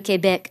que le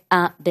Québec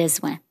a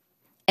besoin.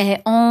 Et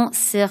on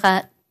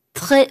sera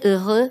très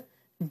heureux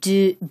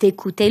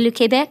d'écouter le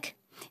Québec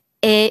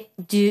et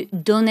de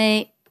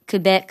donner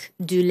Québec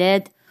de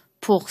l'aide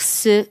pour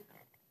ce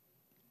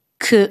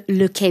que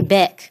le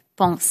Québec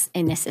pense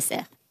est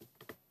nécessaire.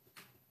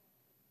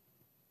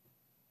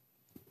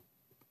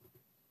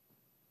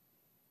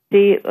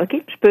 OK,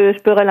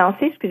 je peux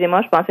relancer.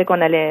 Excusez-moi, je pensais qu'on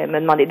allait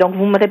me demander. Donc,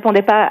 vous me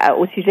répondez pas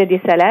au sujet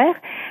des salaires.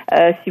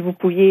 Si vous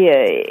pouviez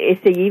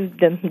essayer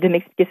de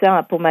m'expliquer ça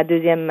en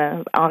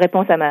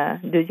réponse à ma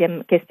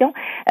deuxième question.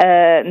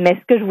 Mais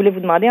ce que je voulais vous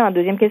demander en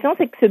deuxième question,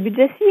 c'est que ce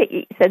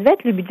budget-ci, ça devait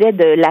être le budget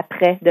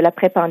de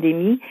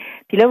l'après-pandémie.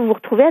 Puis là, vous vous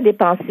retrouvez à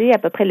dépenser à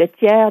peu près le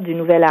tiers du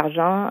nouvel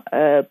argent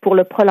pour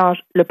le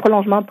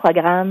prolongement de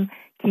programmes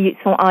qui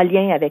sont en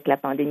lien avec la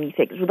pandémie.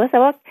 Fait que je voudrais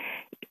savoir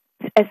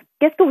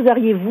qu'est-ce que vous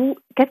auriez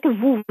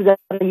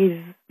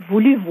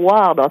voulu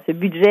voir dans ce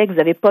budget que vous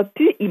n'avez pas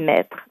pu y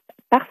mettre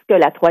parce que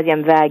la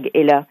troisième vague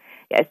est là?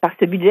 Parce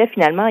que ce budget,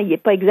 finalement, il n'est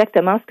pas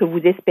exactement ce que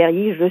vous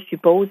espériez, je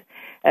suppose,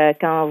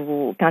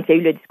 quand il y a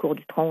eu le discours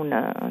du trône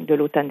de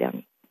l'automne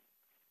dernier.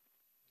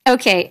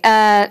 OK.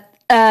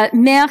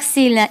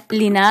 Merci,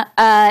 Lina.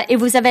 Et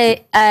vous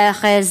avez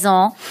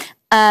raison.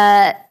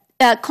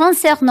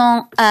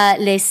 Concernant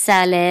les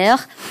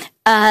salaires,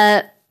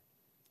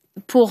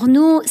 pour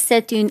nous,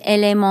 c'est un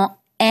élément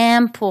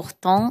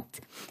important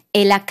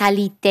et la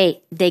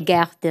qualité des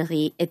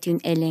garderies est un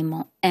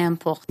élément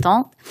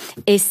important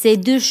et ces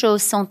deux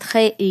choses sont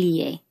très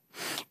liées.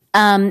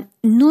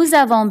 Nous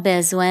avons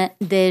besoin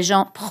des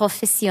gens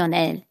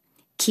professionnels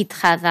qui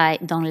travaillent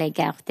dans les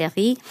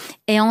garderies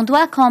et on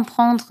doit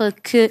comprendre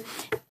que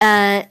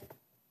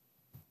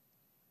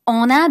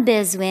on a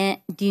besoin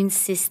d'un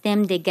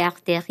système de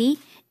garderies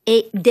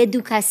et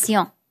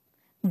d'éducation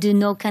de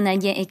nos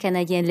Canadiens et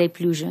Canadiennes les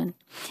plus jeunes.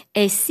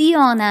 Et si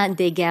on a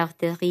des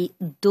garderies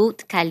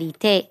d'autre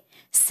qualité,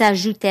 ça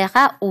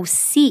ajoutera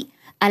aussi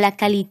à la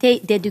qualité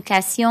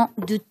d'éducation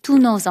de tous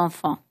nos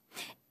enfants.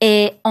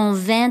 Et en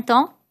 20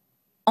 ans,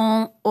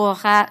 on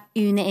aura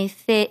un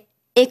effet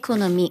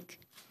économique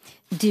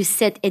de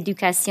cette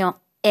éducation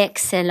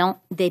excellente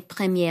des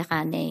premières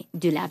années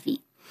de la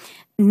vie.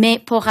 Mais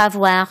pour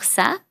avoir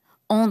ça,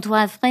 on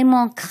doit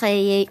vraiment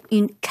créer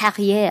une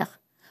carrière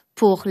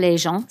pour les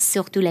gens,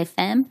 surtout les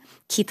femmes,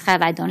 qui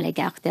travaillent dans les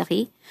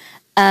garderies.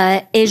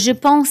 Et je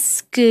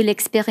pense que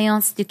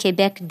l'expérience du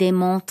Québec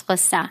démontre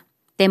ça,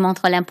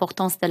 démontre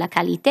l'importance de la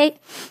qualité,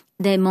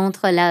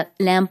 démontre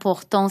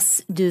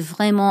l'importance de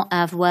vraiment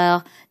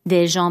avoir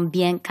des gens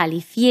bien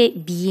qualifiés,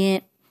 bien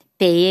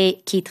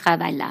payés qui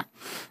travaillent là.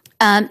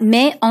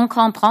 Mais on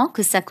comprend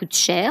que ça coûte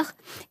cher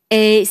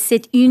et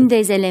c'est un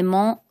des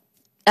éléments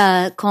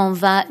qu'on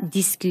va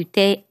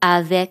discuter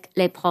avec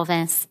les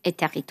provinces et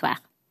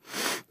territoires.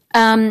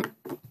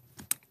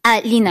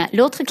 Lina,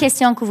 l'autre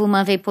question que vous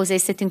m'avez posée,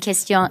 c'est une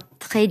question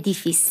très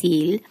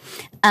difficile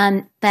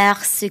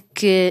parce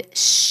que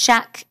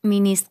chaque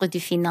ministre des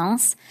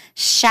Finances,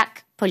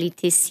 chaque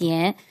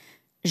politicien,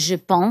 je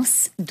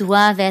pense,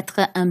 doivent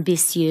être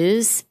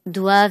ambitieuses,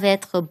 doivent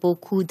être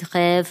beaucoup de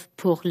rêves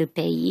pour le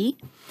pays.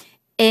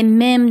 Et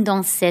même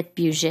dans ce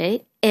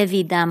budget,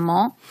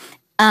 évidemment,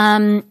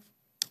 on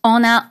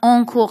a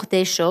encore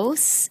des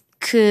choses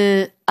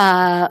que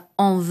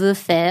on veut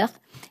faire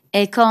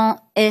et que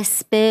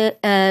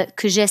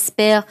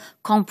j'espère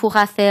qu'on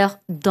pourra faire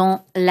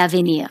dans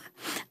l'avenir.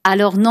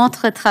 Alors,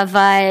 notre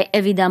travail,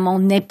 évidemment,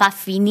 n'est pas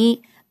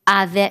fini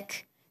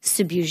avec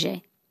ce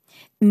budget.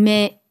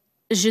 Mais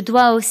je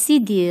dois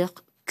aussi dire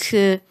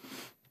que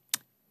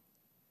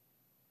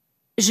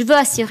je veux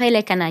assurer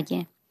les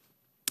Canadiens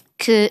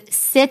que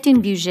c'est un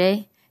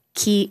budget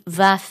qui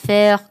va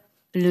faire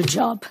le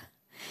job.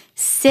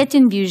 C'est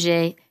un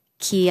budget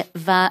qui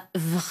va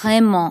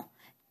vraiment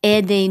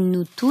aider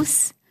nous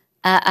tous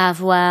à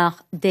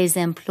avoir des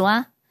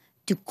emplois,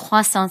 de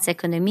croissance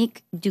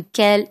économique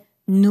duquel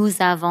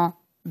nous avons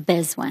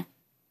besoin.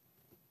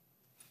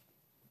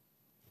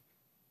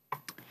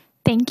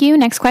 Thank you.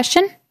 Next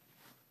question.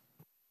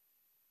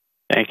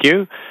 Thank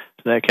you.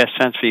 La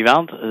question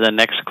suivante. The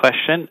next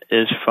question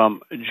is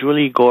from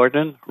Julie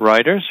Gordon,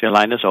 Reuters. Your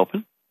line is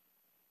open.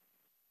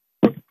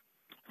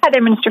 Hi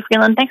there, Minister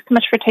Freeland. Thanks so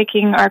much for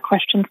taking our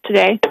questions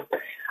today.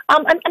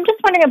 I'm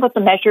just wondering about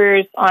the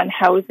measures on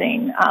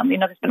housing.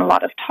 There's been a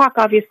lot of talk,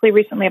 obviously,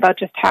 recently about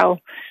just how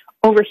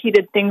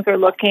overheated things are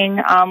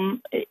looking.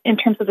 In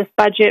terms of this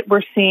budget,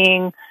 we're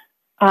seeing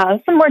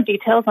some more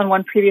details on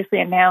one previously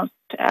announced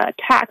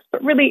tax,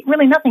 but really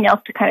nothing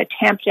else to kind of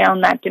tamp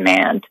down that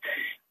demand.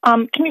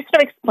 Can you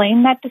sort of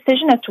explain that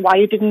decision as to why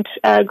you didn't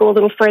go a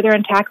little further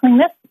in tackling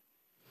this?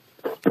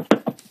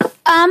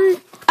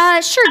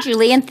 Sure,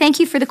 Julie, and thank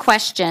you for the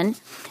question.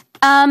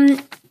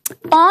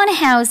 On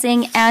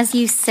housing, as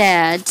you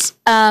said,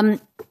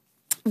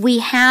 we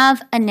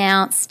have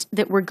announced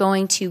that we're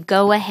going to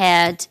go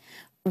ahead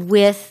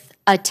with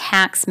a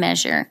tax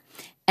measure,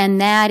 and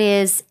that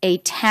is a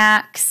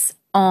tax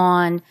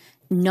on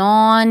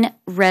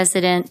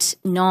non-resident,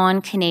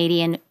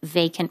 non-Canadian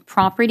vacant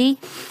property.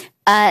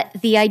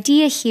 The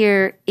idea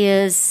here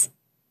is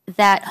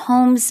that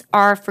homes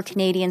are for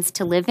Canadians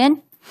to live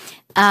in.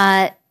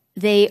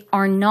 They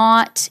are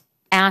not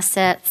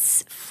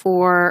assets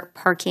for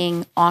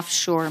parking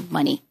offshore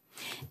money.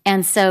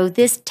 And so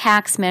this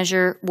tax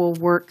measure will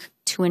work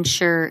to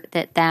ensure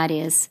that that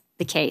is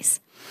the case.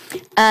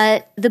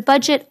 The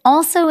budget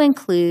also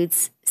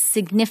includes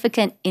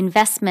significant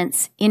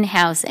investments in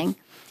housing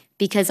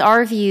because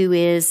our view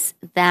is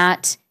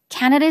that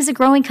Canada is a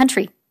growing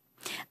country.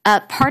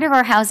 Part of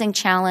our housing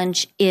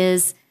challenge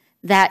is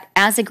that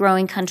as a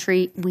growing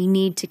country, we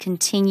need to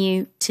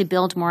continue to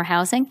build more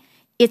housing.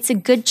 It's a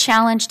good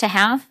challenge to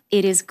have.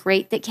 It is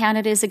great that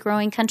Canada is a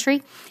growing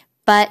country,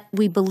 but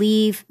we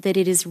believe that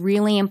it is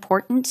really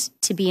important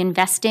to be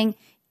investing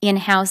in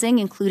housing,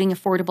 including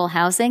affordable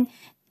housing,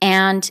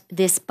 and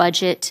this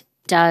budget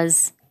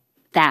does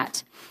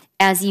that.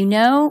 As you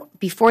know,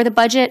 before the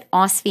budget,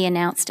 OSFI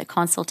announced a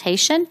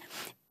consultation,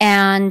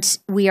 and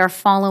we are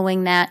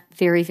following that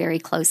very, very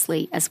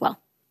closely as well.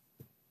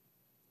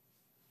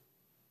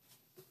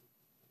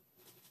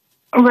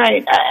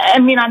 Right. I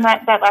mean, on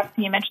that last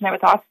thing you mentioned there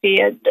with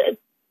OSFI,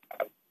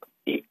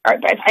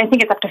 I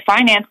think it's up to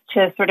finance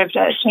to sort of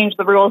change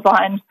the rules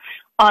on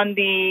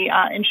the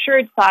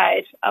insured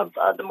side of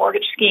the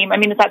mortgage scheme. I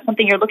mean, is that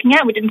something you're looking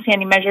at? We didn't see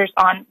any measures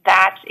on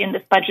that in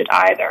this budget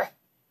either.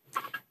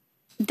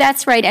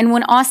 That's right. And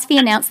when OSFI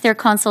announced their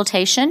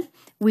consultation,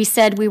 we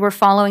said we were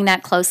following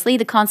that closely.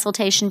 The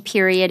consultation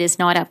period is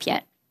not up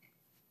yet.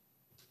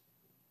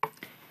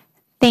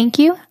 Thank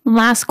you.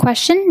 Last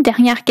question.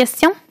 Dernière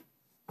question.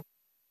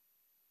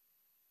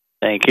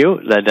 Thank you.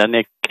 La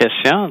dernière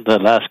question, the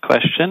last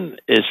question,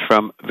 is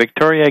from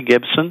Victoria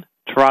Gibson,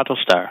 Toronto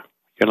Star.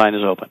 Your line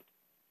is open.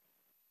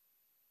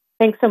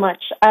 Thanks so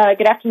much.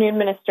 Good afternoon,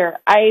 Minister.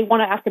 I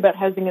want to ask about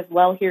housing as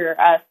well here,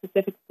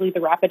 specifically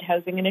the Rapid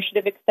Housing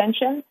Initiative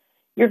extension.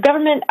 Your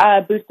government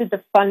boosted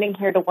the funding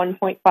here to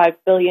 $1.5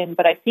 billion,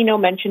 but I see no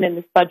mention in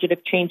this budget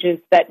of changes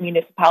that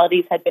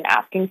municipalities had been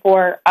asking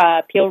for.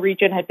 Peel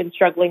Region had been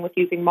struggling with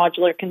using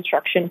modular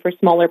construction for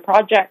smaller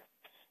projects.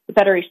 The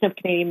Federation of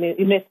Canadian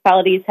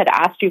Municipalities had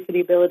asked you for the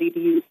ability to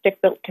use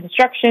stick-built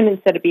construction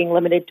instead of being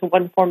limited to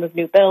one form of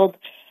new build.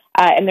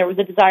 And there was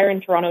a desire in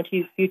Toronto to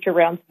use future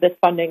rounds of this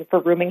funding for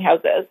rooming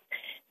houses.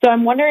 So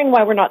I'm wondering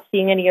why we're not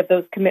seeing any of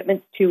those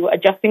commitments to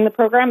adjusting the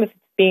program if it's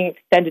being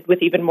extended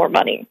with even more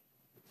money.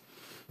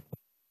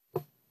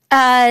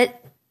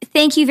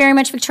 Thank you very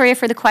much, Victoria,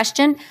 for the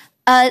question.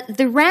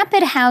 The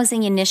Rapid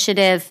Housing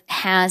Initiative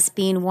has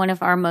been one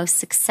of our most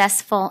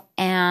successful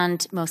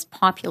and most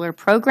popular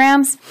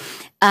programs,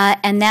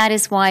 and that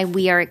is why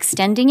we are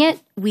extending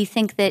it. We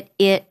think that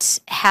it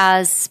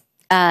has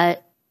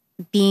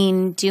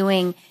been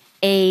doing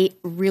a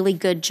really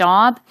good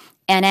job,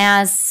 and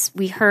as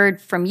we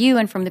heard from you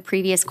and from the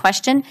previous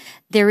question,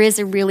 there is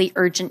a really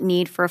urgent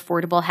need for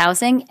affordable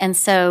housing, and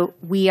so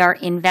we are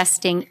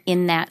investing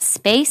in that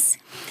space.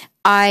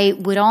 I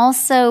would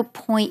also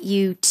point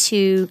you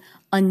to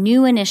a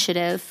new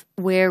initiative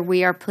where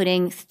we are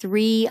putting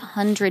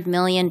 $300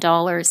 million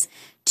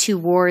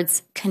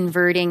towards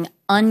converting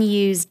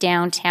unused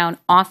downtown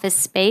office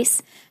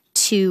space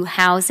to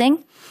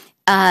housing.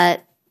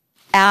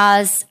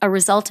 As a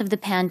result of the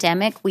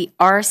pandemic, we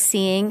are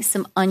seeing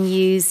some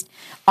unused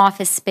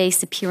office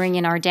space appearing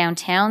in our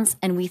downtowns,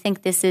 and we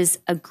think this is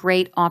a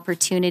great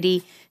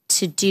opportunity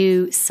to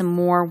do some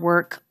more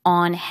work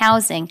on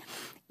housing.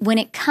 When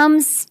it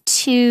comes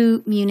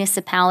to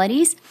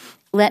municipalities,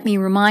 let me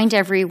remind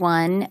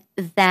everyone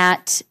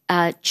that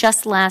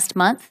just last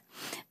month,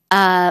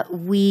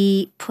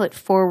 we put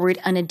forward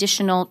an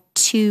additional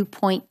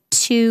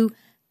 $2.2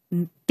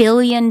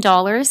 billion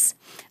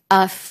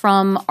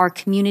from our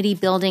community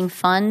building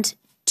fund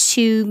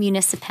to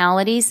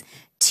municipalities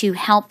to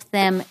help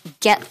them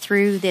get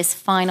through this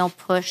final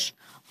push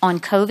on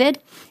COVID.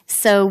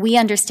 So we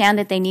understand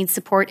that they need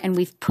support, and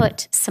we've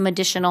put some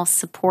additional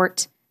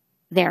support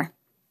there.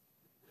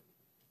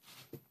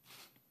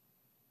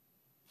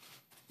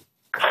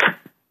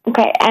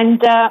 Okay, and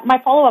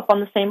my follow-up on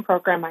the same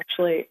program,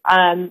 actually.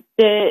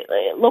 The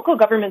local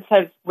governments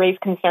have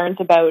raised concerns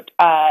about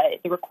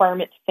the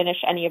requirement to finish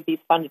any of these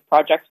funded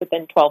projects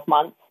within 12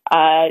 months,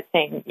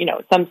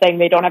 some saying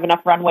they don't have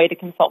enough runway to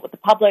consult with the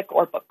public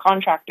or book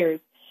contractors.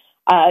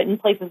 In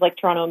places like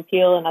Toronto and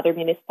Peel and other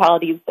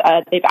municipalities,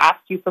 they've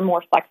asked you for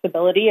more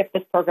flexibility if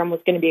this program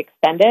was going to be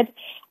extended.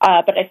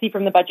 But I see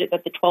from the budget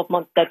that the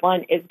 12-month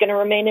deadline is going to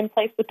remain in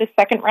place with this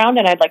second round,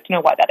 and I'd like to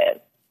know why that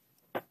is.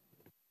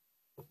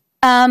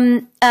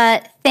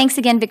 Thanks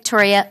again,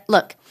 Victoria.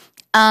 Look,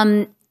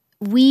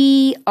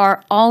 we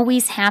are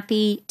always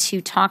happy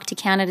to talk to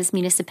Canada's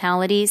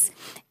municipalities,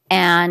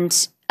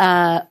 and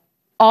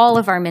all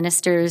of our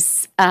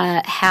ministers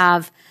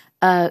have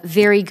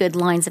very good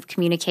lines of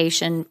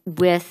communication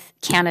with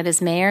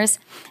Canada's mayors,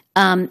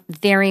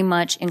 very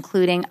much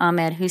including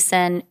Ahmed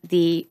Hussein,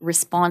 the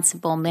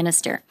responsible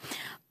minister.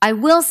 I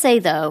will say,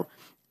 though,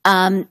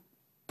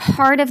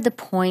 part of the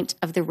point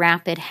of the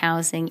Rapid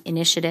Housing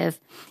Initiative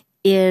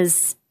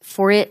is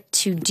for it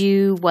to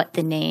do what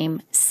the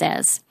name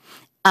says.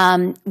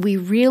 We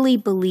really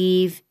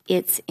believe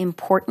it's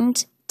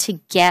important to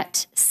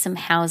get some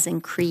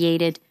housing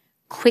created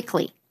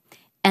quickly,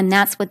 and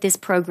that's what this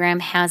program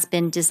has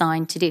been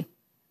designed to do.